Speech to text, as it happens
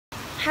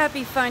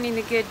Happy Finding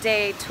the Good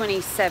Day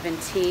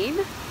 2017.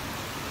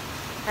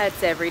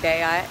 That's every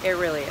day. It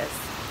really is.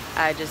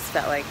 I just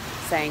felt like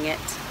saying it.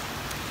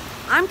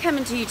 I'm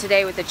coming to you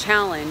today with a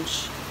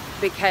challenge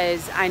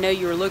because I know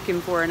you were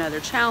looking for another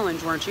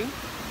challenge, weren't you?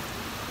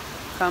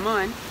 Come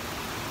on.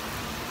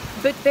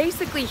 But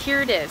basically,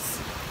 here it is.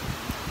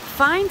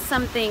 Find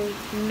something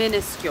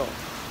minuscule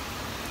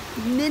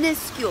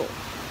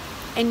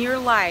in your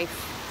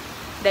life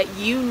that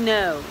you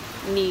know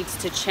needs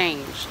to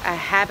change, a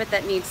habit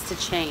that needs to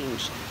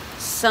change,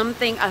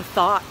 something, a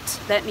thought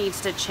that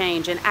needs to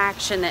change, an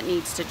action that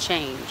needs to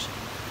change,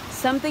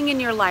 something in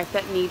your life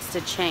that needs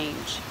to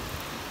change,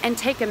 and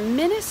take a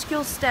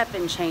minuscule step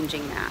in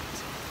changing that.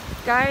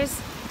 Guys,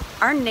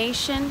 our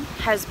nation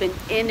has been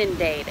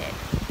inundated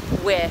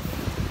with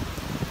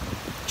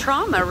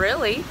trauma,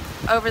 really,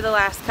 over the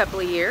last couple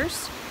of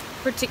years,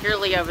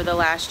 particularly over the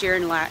last year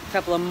and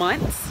couple of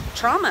months.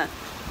 Trauma.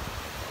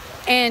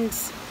 And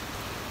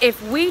if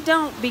we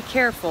don't be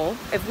careful,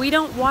 if we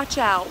don't watch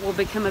out, we'll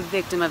become a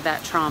victim of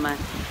that trauma.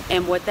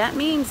 And what that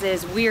means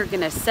is we are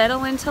going to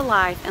settle into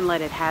life and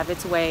let it have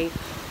its way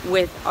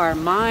with our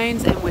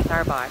minds and with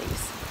our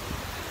bodies.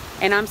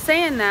 And I'm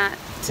saying that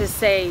to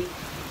say,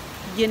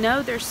 you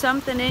know, there's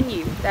something in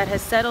you that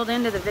has settled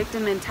into the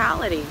victim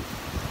mentality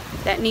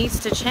that needs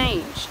to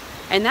change.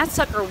 And that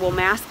sucker will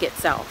mask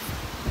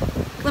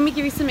itself. Let me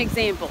give you some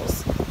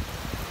examples.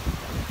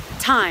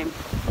 Time.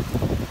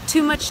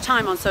 Too much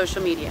time on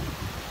social media.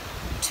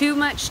 Too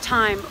much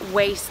time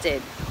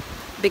wasted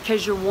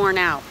because you're worn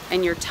out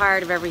and you're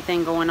tired of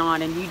everything going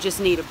on and you just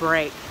need a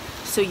break,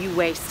 so you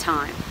waste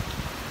time.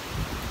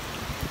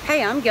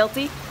 Hey, I'm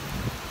guilty.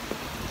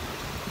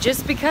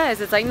 Just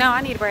because it's like, no,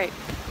 I need a break.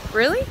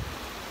 Really?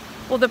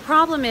 Well, the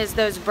problem is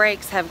those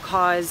breaks have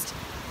caused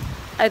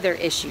other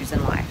issues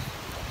in life.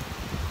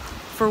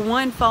 For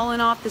one, falling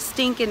off the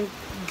stinking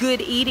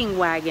good eating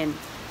wagon.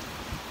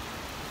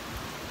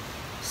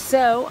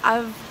 So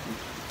I've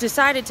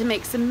decided to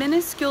make some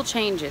minuscule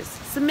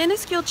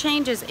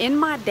changes in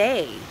my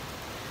day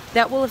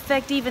that will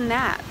affect even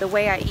that, the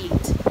way I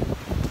eat,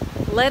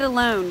 let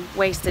alone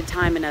wasted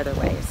time in other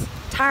ways.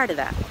 Tired of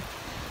that.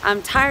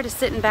 I'm tired of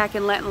sitting back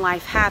and letting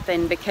life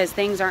happen because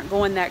things aren't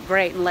going that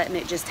great and letting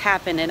it just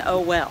happen and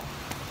oh well.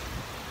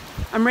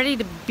 I'm ready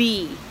to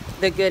be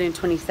the good in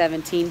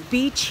 2017,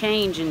 be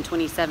change in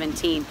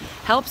 2017,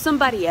 help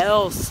somebody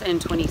else in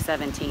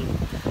 2017.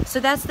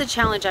 So that's the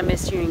challenge I'm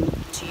issuing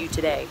to you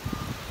today,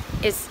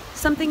 is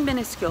something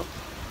minuscule.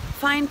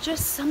 Find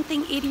just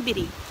something itty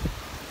bitty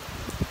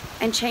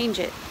and change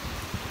it.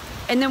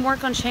 And then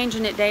work on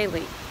changing it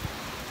daily.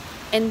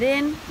 And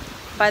then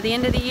by the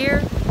end of the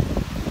year,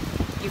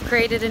 you've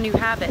created a new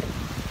habit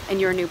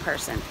and you're a new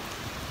person.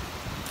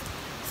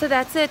 So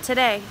that's it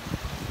today.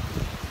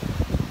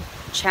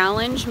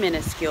 Challenge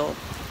minuscule.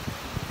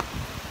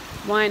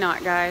 Why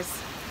not,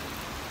 guys?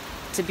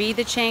 To be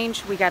the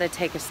change, we got to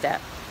take a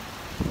step.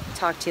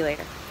 Talk to you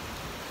later.